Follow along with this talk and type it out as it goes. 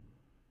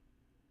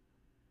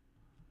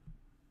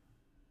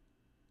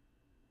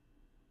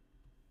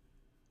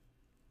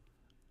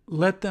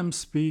Let them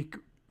speak.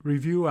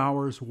 Review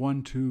hours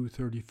 1 to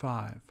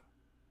 35.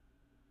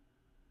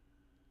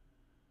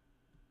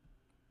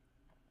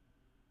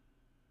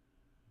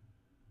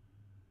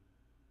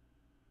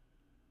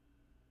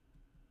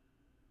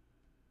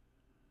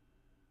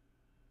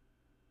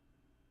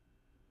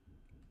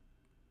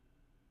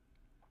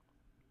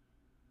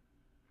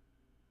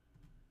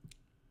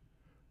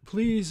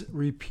 Please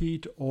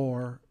repeat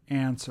or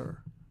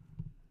answer.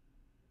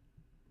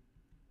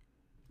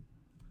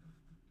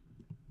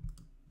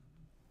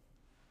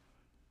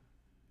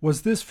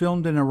 Was this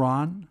filmed in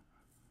Iran?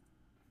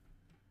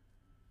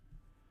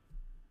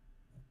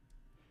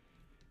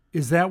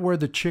 Is that where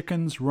the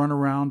chickens run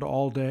around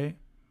all day?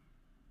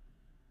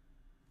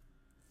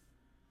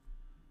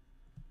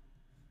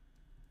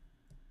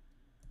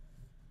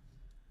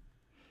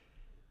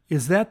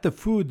 Is that the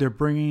food they're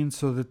bringing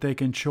so that they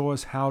can show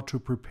us how to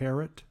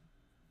prepare it?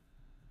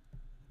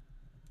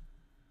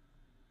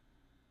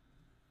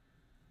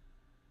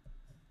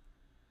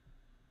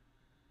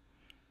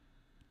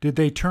 Did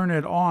they turn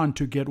it on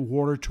to get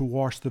water to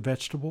wash the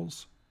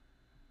vegetables?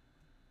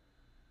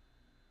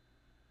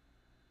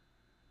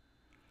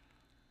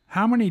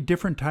 How many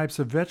different types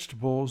of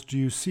vegetables do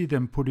you see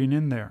them putting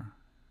in there?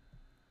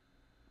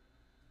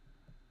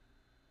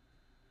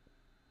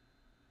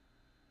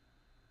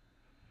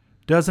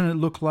 Doesn't it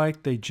look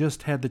like they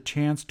just had the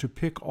chance to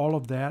pick all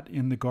of that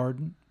in the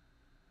garden?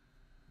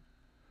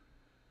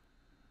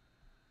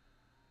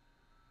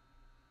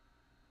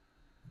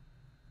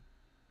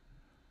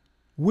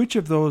 Which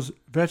of those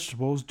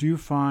vegetables do you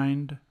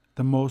find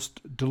the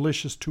most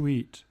delicious to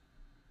eat?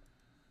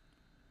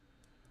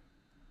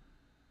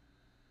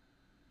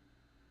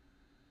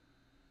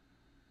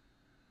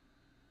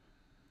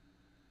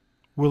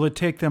 Will it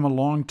take them a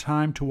long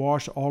time to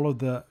wash all of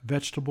the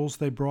vegetables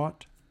they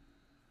brought?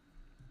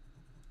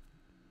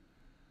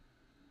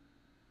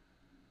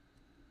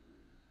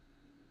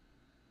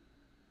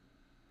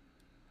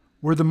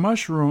 Were the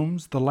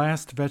mushrooms the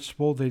last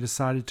vegetable they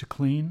decided to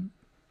clean?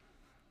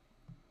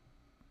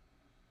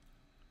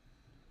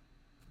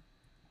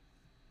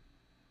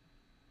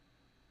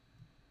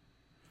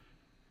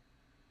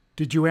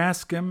 Did you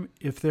ask them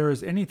if there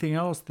is anything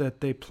else that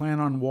they plan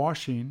on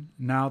washing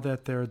now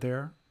that they're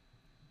there?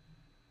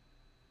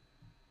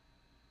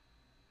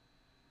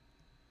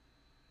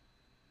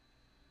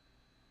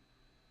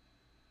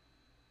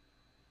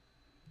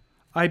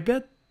 I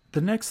bet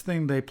the next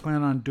thing they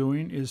plan on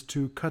doing is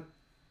to cut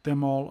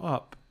them all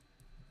up.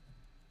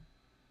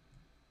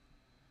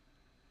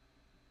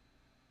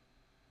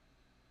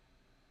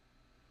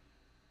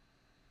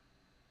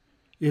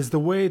 Is the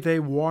way they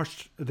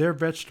washed their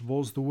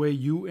vegetables the way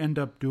you end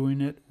up doing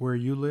it where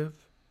you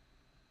live?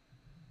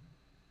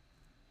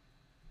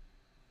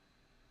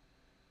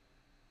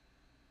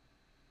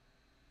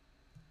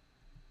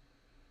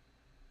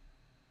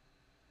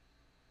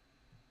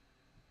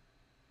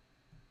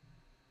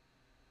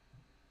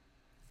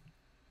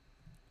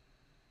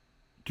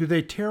 Do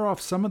they tear off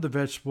some of the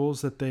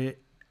vegetables that they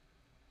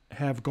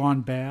have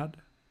gone bad?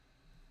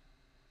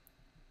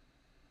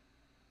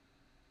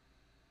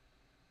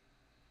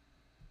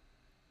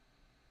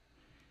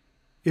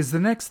 Is the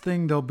next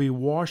thing they'll be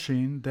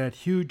washing that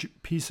huge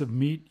piece of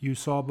meat you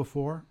saw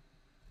before?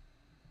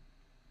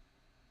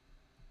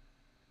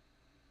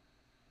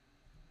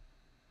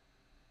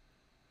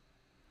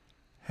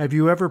 Have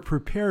you ever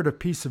prepared a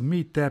piece of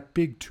meat that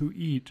big to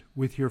eat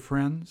with your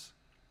friends?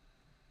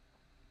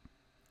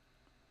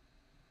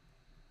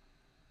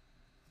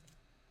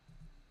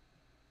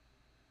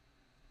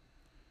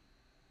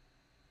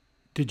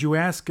 Did you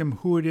ask them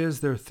who it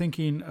is they're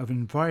thinking of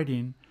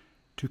inviting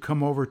to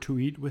come over to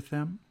eat with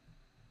them?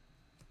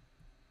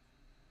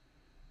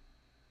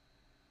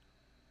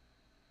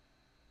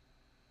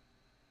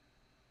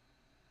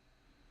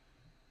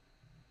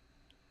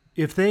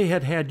 If they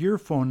had had your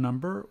phone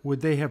number,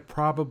 would they have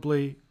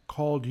probably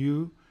called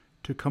you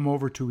to come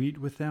over to eat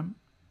with them?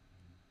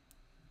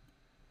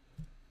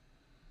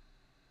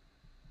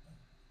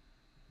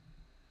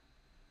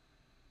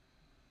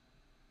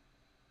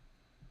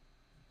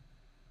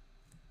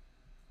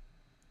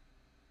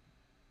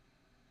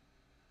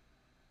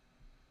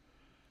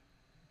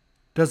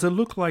 Does it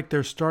look like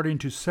they're starting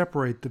to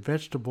separate the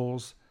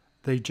vegetables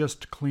they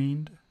just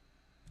cleaned?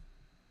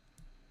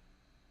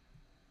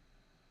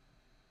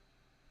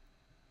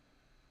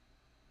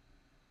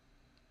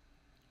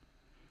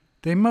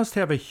 They must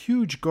have a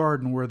huge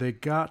garden where they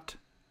got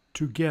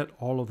to get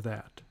all of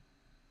that.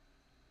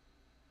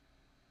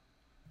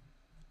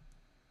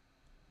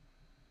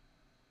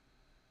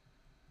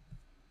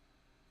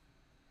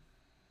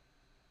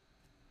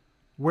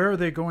 Where are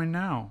they going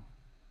now?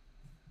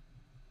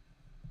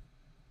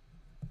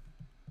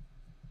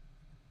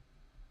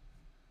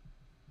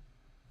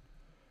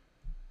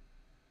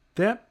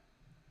 That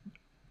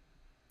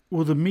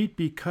will the meat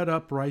be cut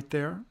up right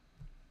there?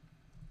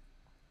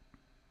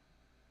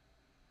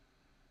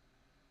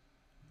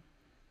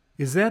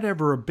 Is that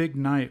ever a big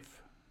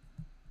knife?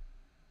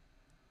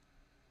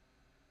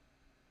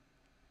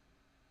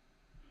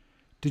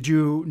 Did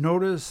you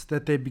notice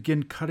that they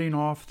begin cutting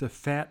off the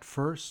fat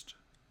first?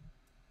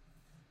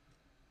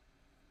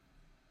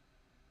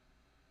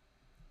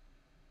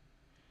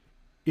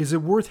 Is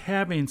it worth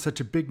having such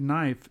a big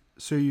knife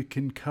so you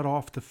can cut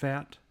off the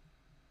fat?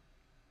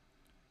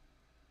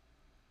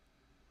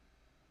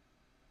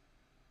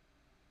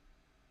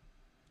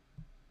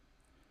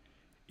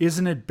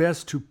 Isn't it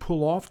best to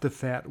pull off the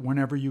fat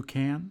whenever you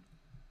can?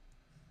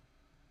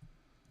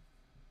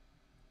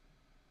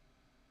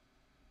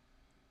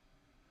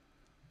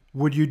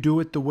 Would you do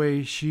it the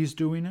way she's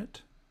doing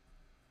it?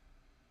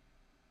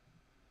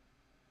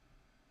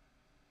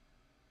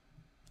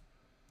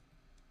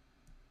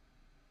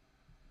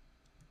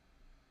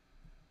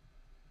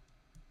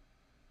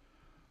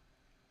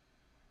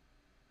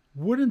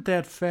 Wouldn't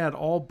that fat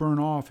all burn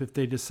off if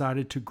they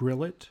decided to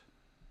grill it?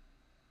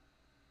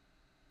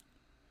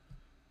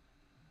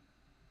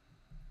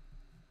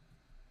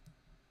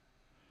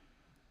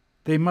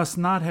 They must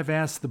not have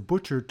asked the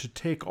butcher to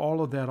take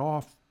all of that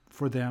off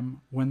for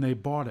them when they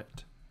bought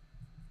it.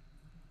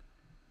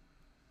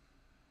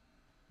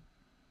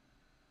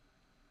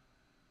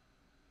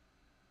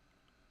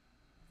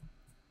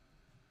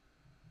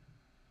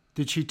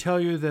 Did she tell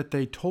you that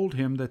they told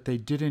him that they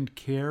didn't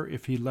care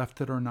if he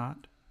left it or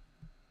not?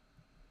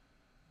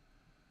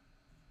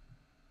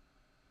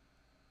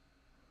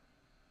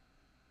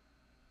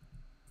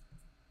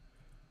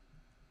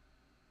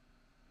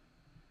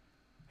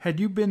 Had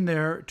you been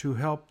there to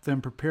help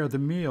them prepare the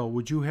meal,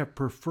 would you have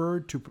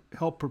preferred to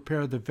help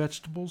prepare the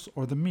vegetables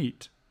or the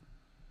meat?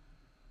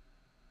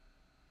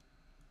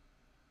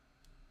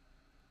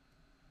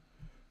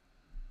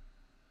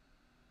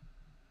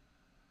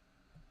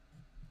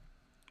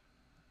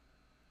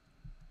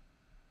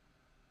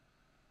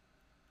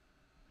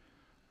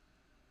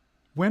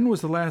 When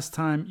was the last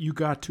time you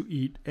got to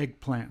eat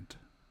eggplant?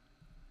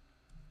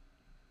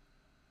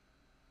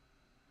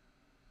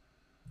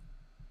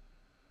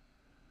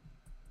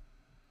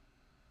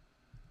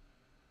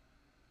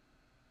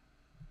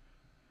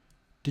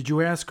 Did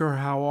you ask her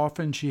how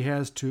often she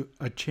has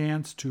a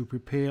chance to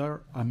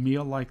prepare a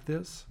meal like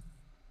this?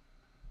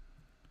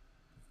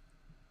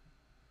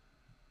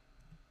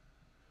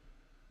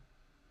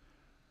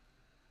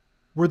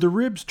 Were the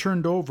ribs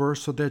turned over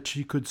so that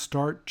she could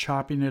start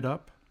chopping it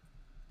up?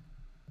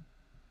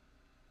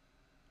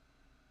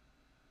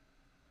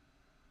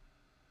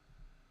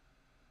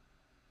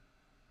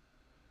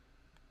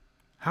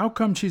 How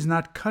come she's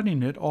not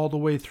cutting it all the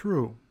way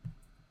through?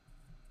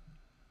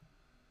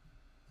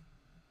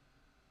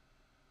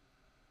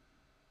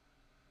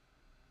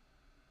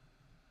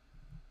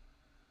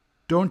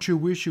 Don't you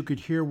wish you could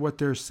hear what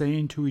they're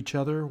saying to each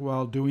other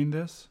while doing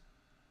this?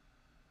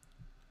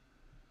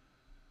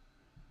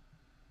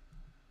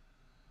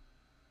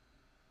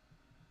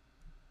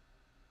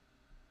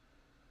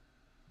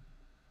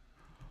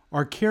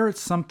 Are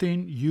carrots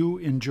something you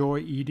enjoy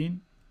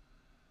eating?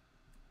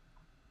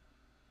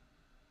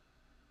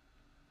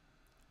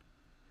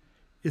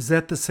 Is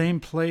that the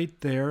same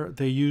plate there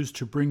they used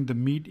to bring the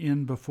meat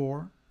in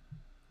before?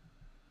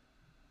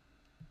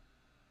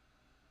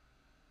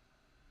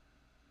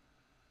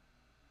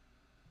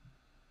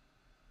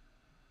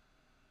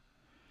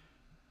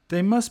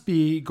 They must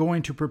be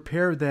going to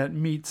prepare that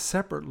meat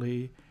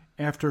separately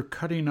after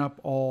cutting up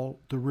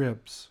all the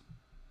ribs.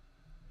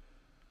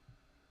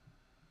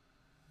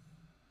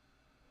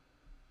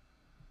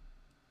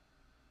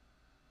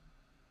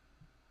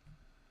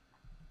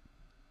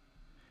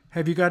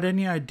 Have you got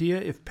any idea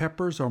if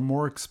peppers are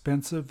more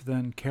expensive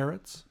than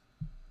carrots?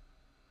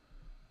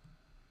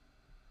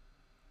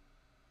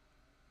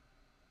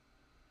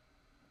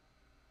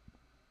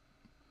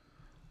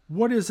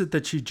 What is it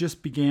that she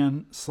just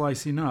began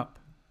slicing up?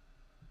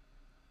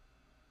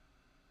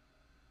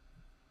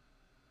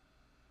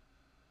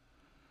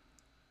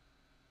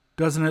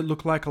 Doesn't it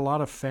look like a lot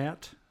of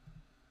fat?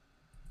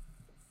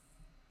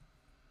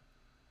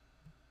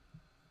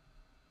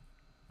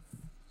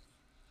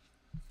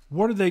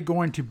 What are they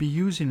going to be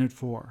using it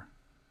for?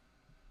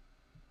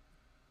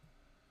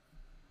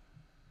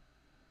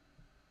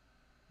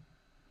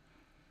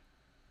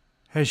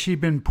 Has she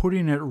been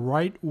putting it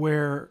right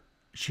where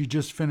she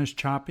just finished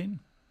chopping?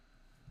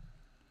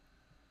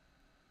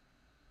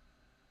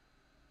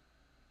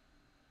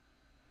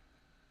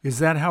 Is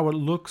that how it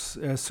looks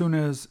as soon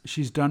as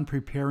she's done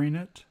preparing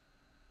it?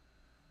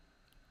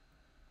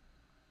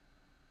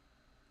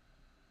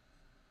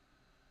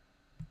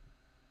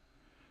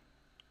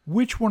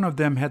 Which one of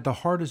them had the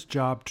hardest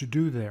job to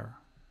do there?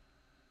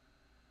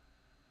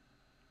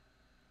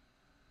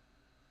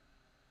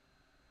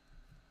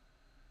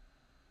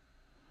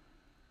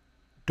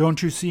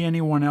 Don't you see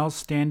anyone else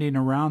standing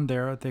around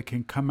there that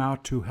can come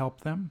out to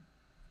help them?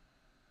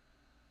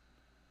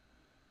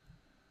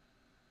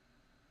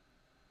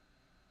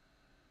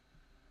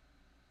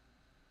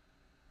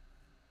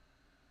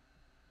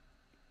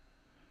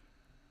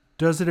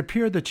 Does it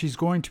appear that she's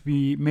going to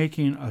be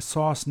making a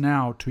sauce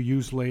now to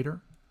use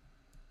later?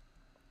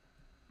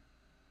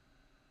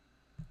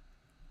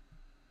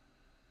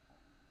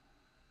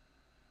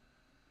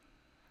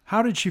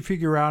 How did she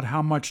figure out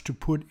how much to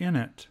put in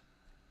it?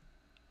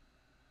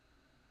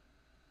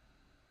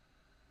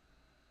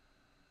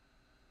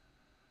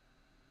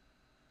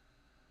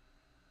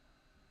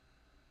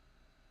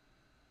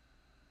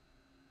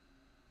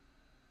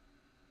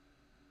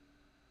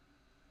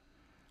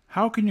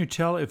 How can you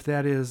tell if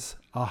that is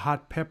a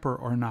hot pepper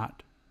or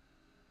not?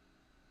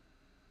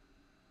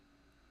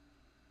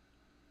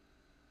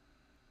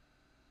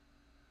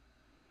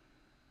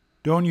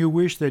 Don't you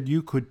wish that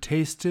you could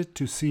taste it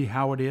to see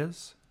how it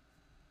is?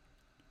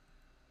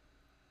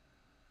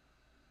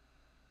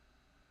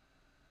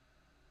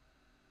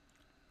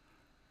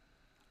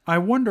 I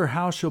wonder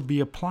how she'll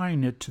be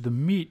applying it to the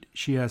meat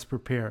she has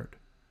prepared.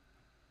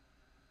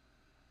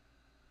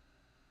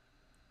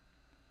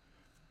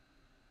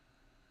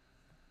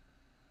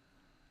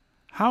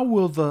 How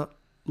will the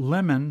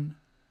lemon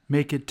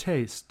make it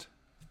taste?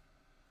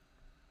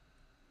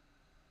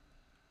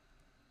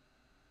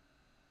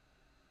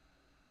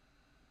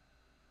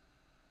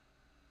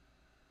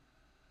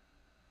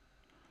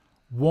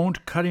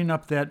 Won't cutting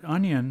up that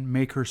onion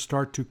make her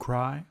start to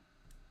cry?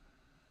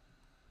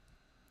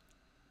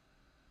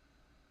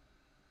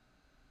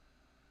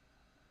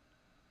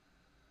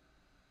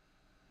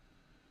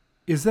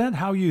 Is that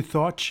how you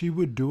thought she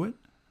would do it?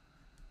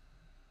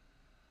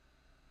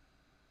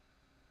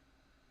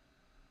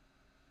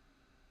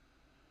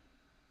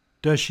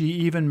 Does she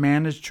even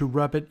manage to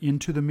rub it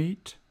into the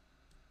meat?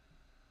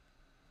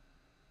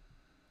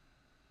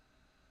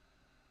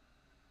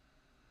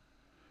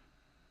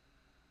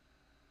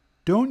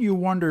 Don't you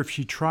wonder if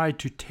she tried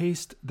to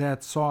taste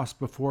that sauce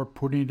before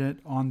putting it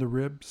on the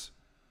ribs?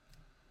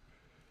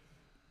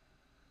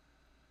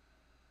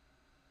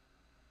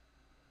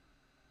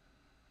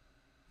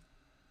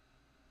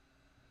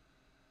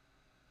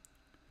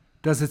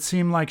 Does it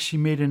seem like she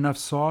made enough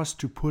sauce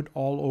to put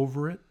all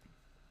over it?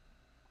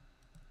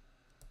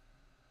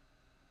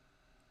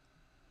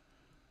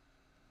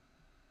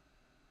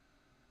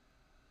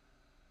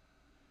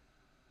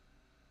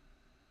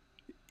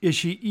 Is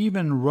she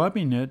even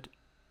rubbing it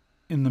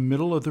in the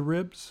middle of the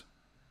ribs?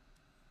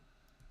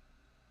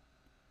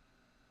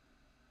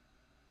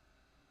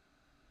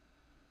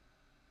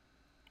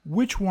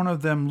 Which one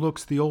of them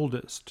looks the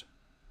oldest?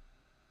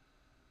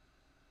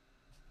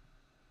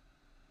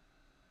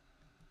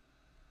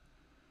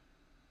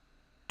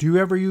 Do you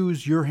ever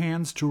use your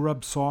hands to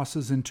rub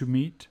sauces into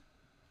meat?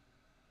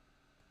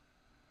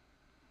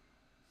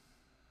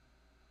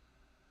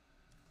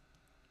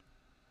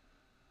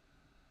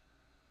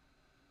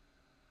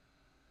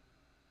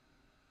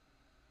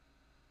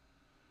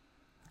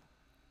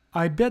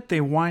 I bet they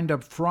wind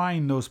up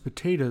frying those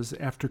potatoes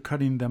after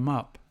cutting them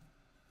up.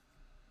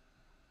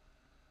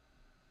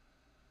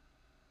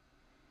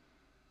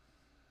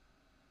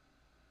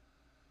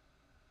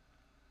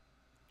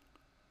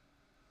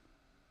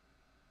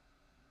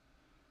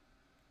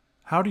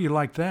 How do you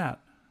like that?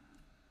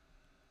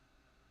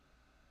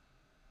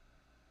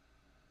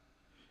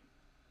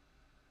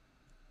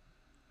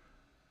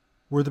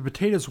 Were the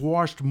potatoes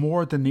washed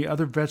more than the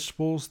other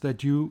vegetables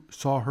that you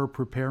saw her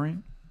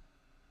preparing?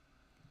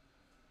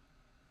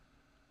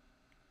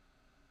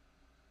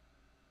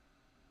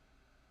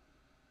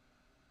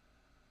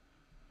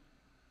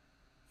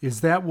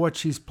 Is that what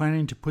she's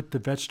planning to put the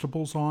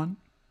vegetables on?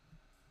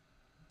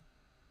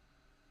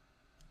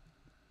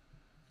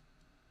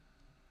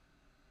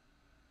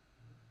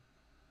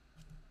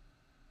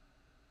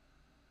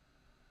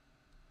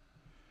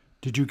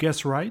 Did you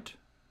guess right?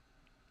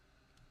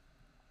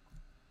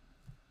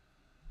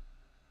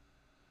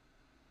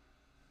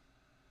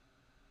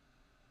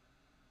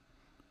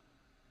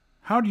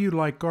 How do you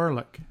like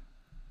garlic?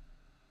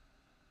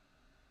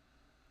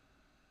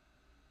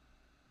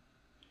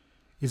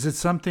 Is it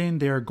something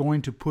they are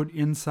going to put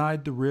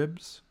inside the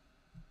ribs?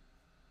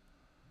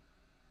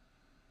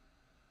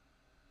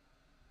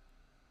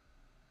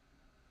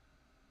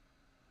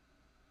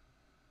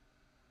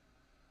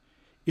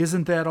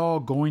 Isn't that all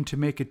going to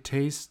make it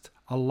taste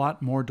a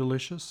lot more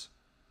delicious?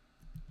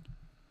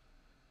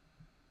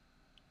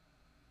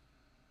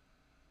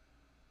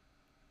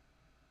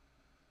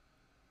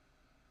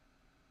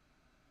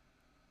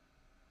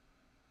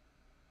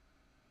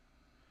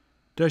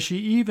 Does she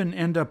even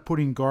end up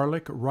putting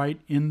garlic right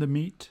in the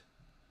meat?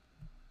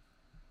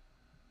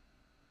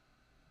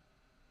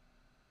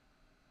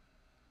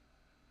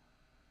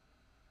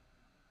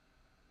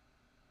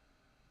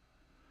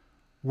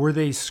 Were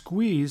they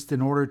squeezed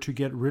in order to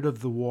get rid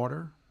of the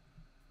water?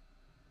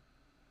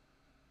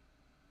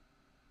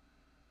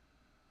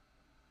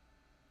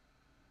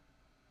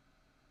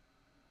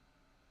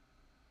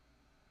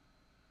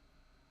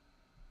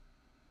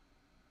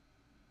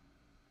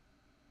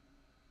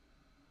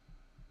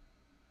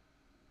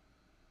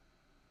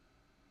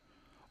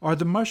 Are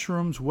the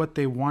mushrooms what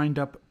they wind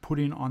up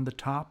putting on the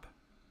top?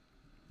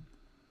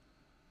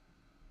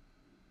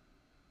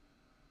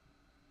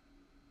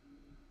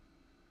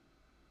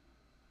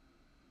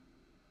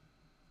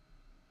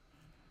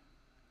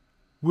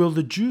 Will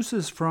the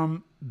juices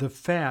from the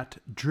fat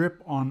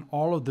drip on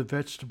all of the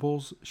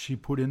vegetables she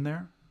put in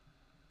there?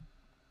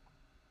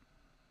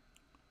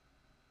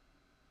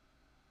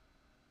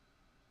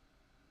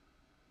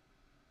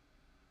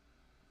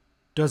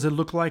 Does it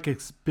look like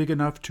it's big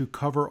enough to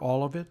cover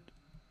all of it?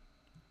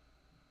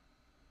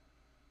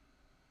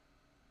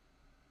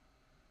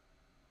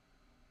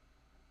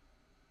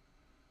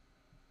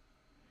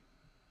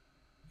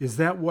 Is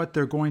that what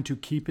they're going to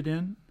keep it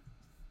in?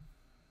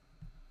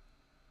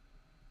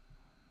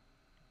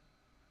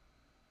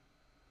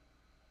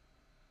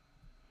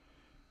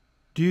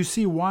 Do you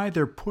see why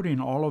they're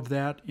putting all of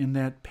that in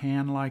that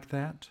pan like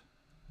that?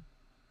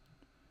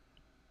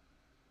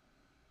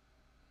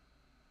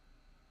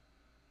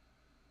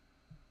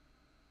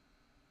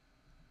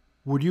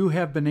 Would you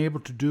have been able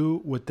to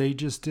do what they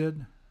just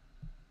did?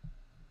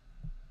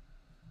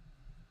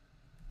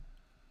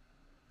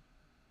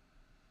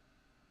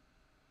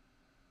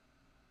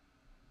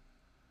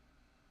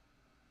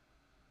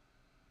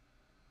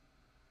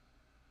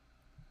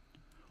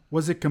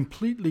 Was it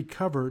completely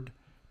covered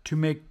to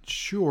make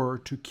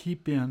sure to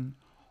keep in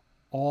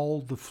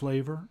all the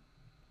flavor?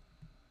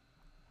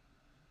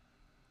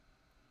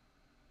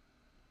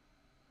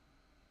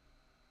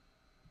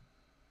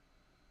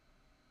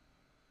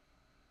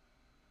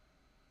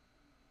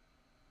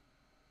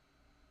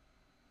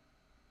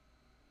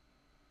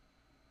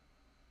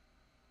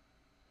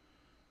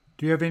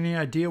 Do you have any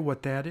idea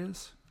what that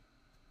is?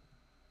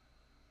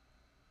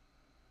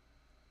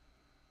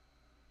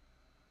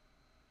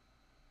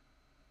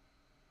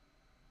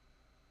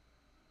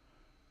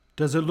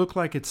 Does it look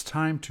like it's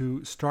time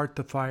to start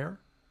the fire?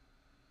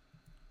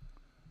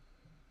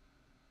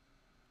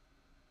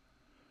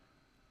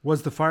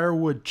 Was the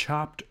firewood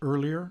chopped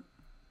earlier?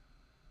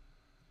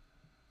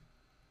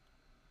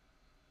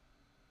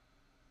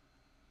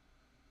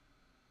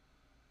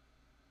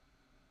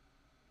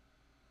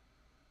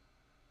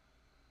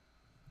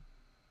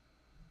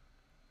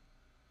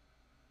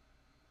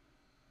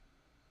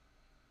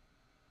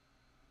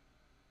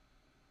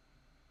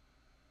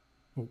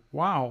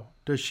 Wow,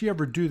 does she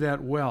ever do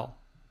that well?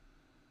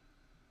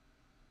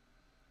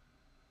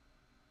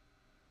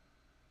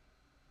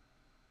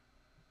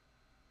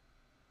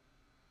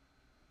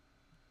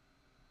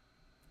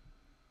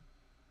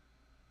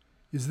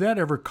 Is that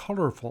ever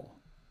colorful?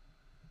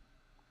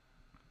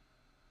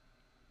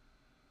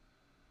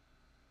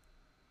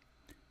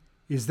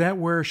 Is that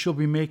where she'll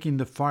be making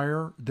the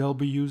fire they'll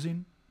be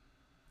using?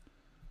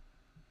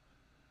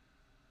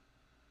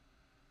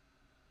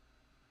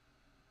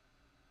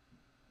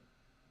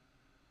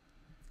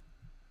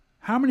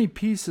 How many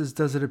pieces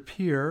does it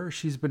appear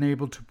she's been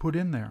able to put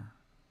in there?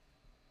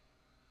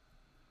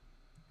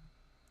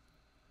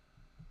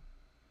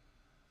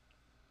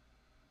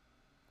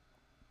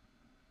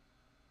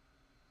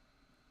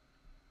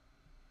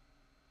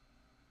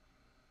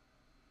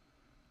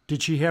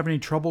 Did she have any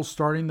trouble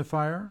starting the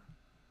fire?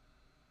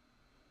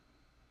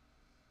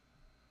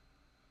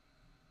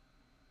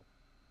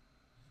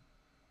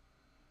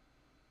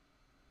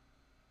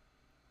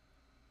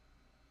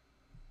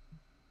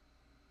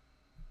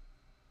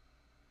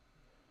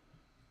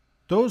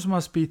 Those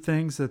must be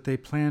things that they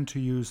plan to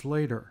use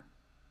later.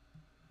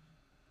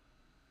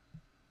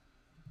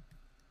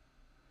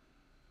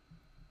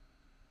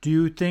 Do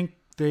you think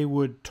they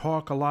would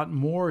talk a lot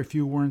more if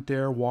you weren't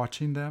there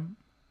watching them?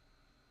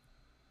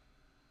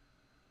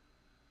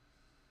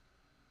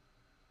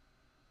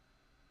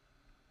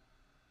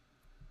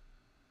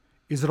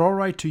 Is it all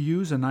right to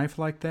use a knife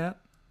like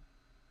that?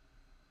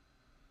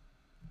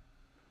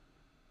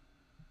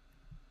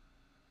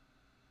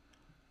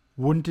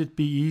 Wouldn't it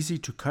be easy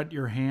to cut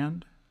your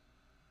hand?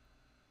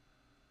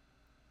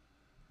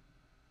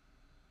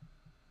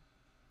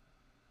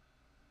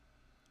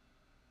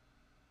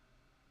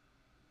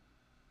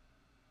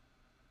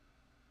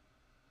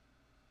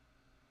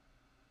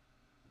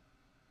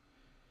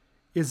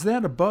 Is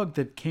that a bug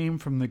that came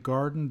from the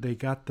garden they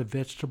got the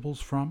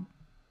vegetables from?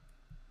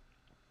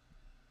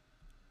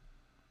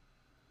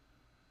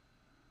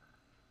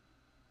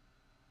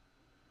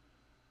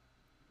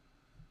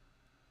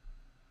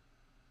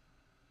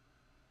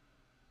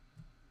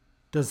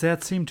 Does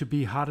that seem to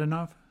be hot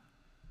enough?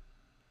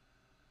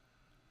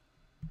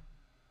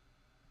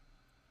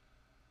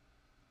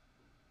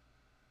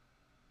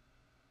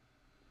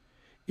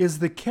 Is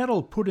the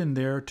kettle put in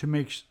there to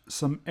make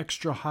some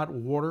extra hot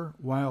water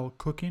while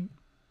cooking?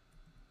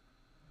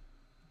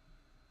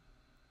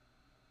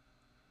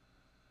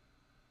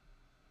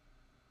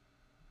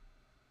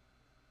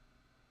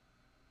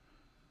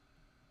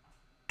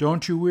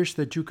 Don't you wish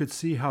that you could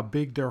see how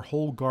big their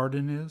whole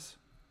garden is?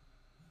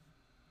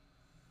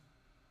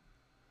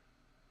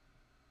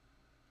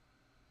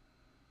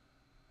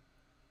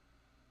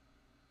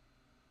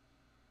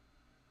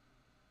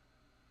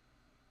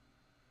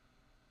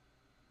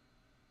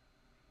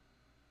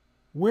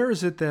 Where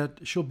is it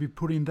that she'll be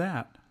putting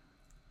that?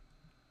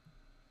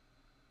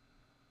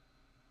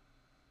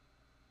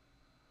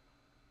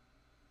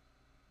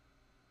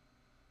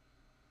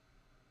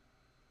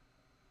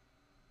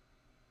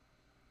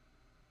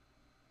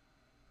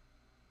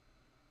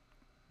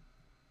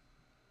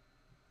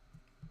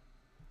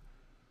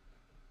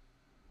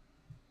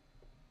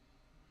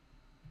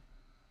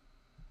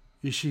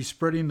 Is she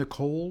spreading the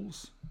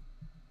coals?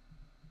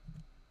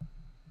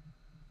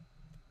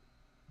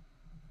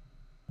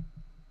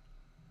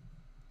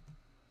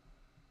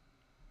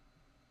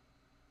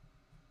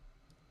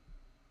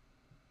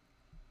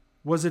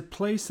 Was it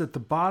placed at the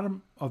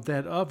bottom of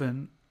that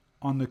oven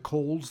on the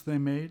coals they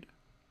made?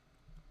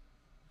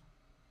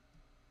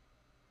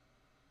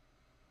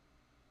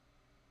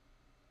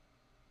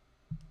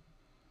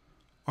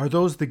 Are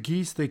those the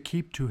geese they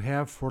keep to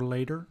have for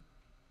later?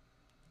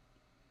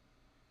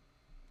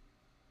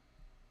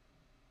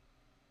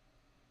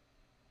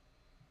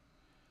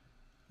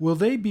 Will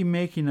they be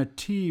making a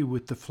tea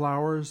with the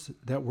flowers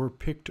that were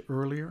picked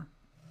earlier?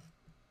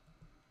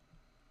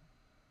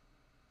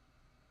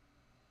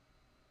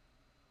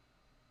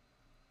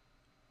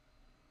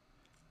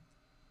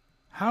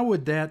 How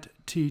would that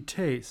tea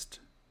taste?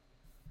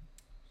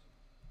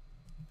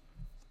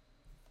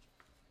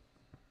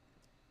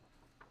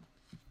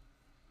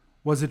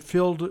 Was it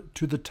filled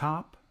to the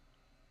top?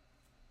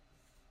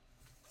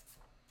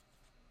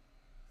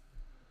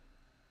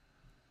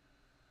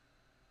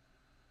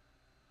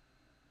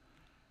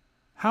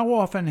 How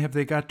often have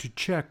they got to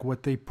check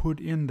what they put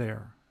in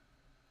there?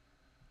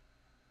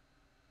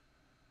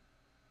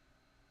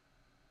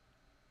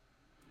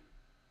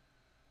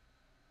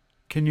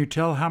 Can you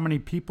tell how many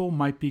people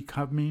might be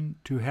coming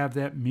to have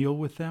that meal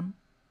with them?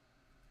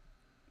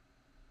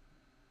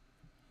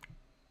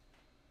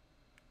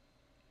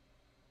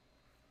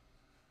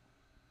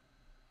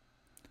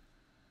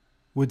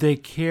 Would they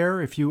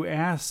care if you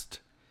asked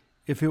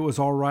if it was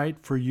all right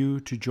for you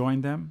to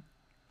join them?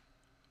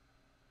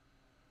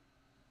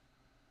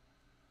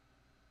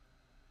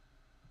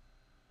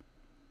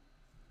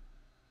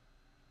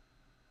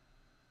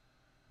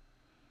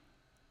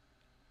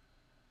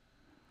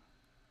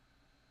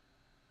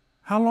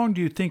 How long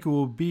do you think it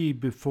will be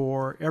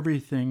before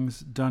everything's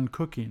done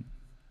cooking?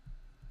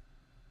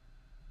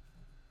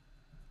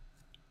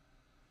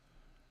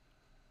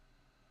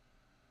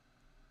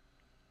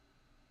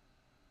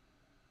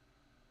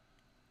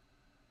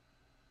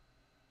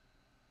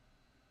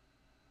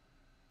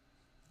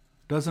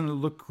 Doesn't it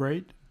look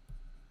great?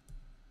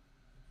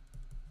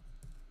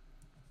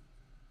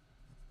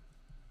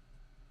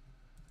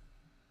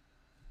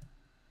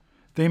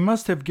 They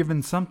must have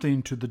given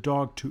something to the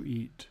dog to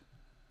eat.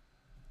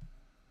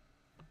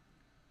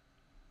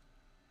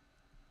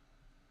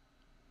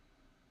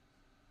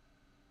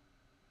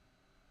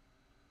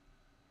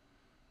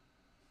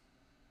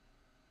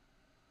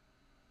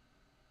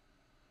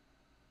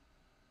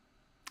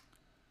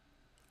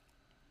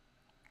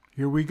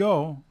 Here we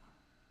go.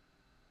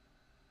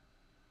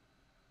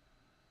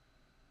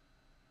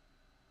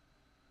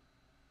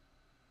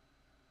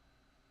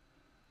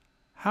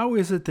 How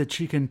is it that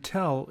she can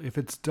tell if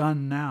it's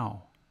done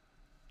now?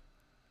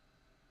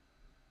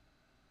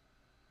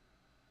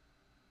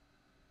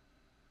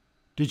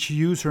 Did she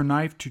use her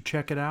knife to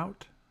check it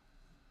out?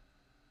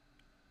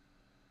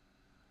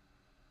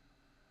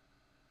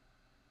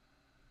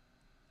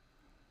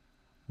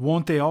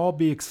 Won't they all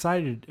be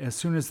excited as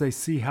soon as they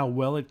see how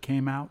well it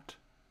came out?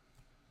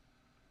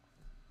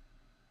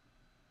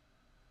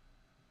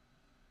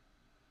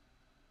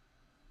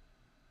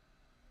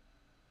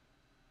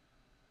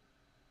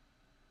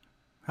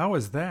 How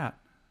is that?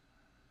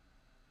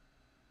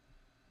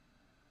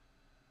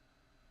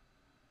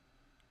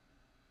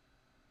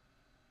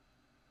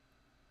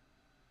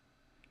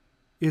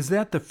 Is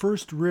that the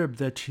first rib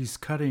that she's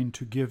cutting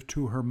to give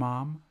to her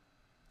mom?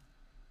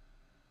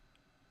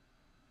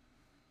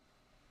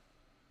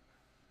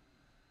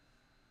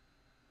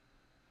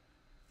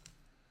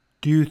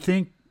 Do you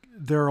think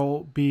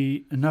there'll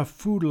be enough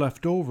food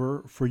left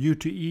over for you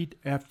to eat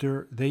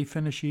after they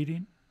finish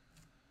eating?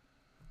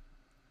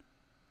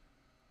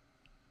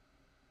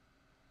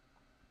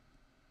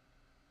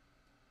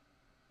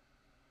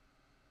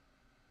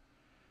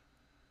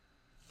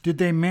 Did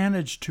they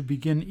manage to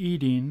begin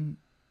eating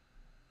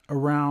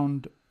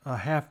around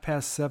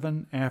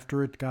 7:30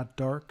 after it got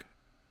dark?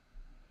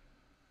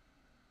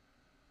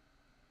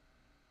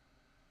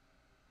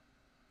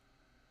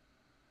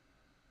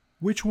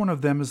 Which one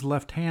of them is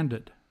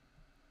left-handed?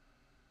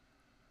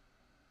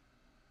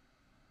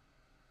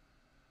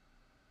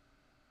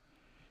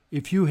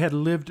 If you had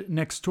lived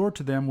next door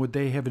to them, would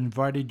they have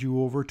invited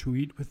you over to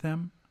eat with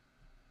them?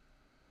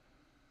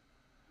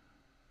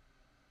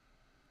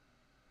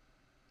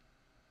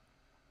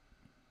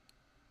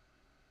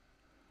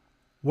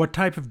 What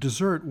type of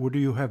dessert would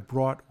you have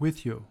brought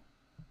with you?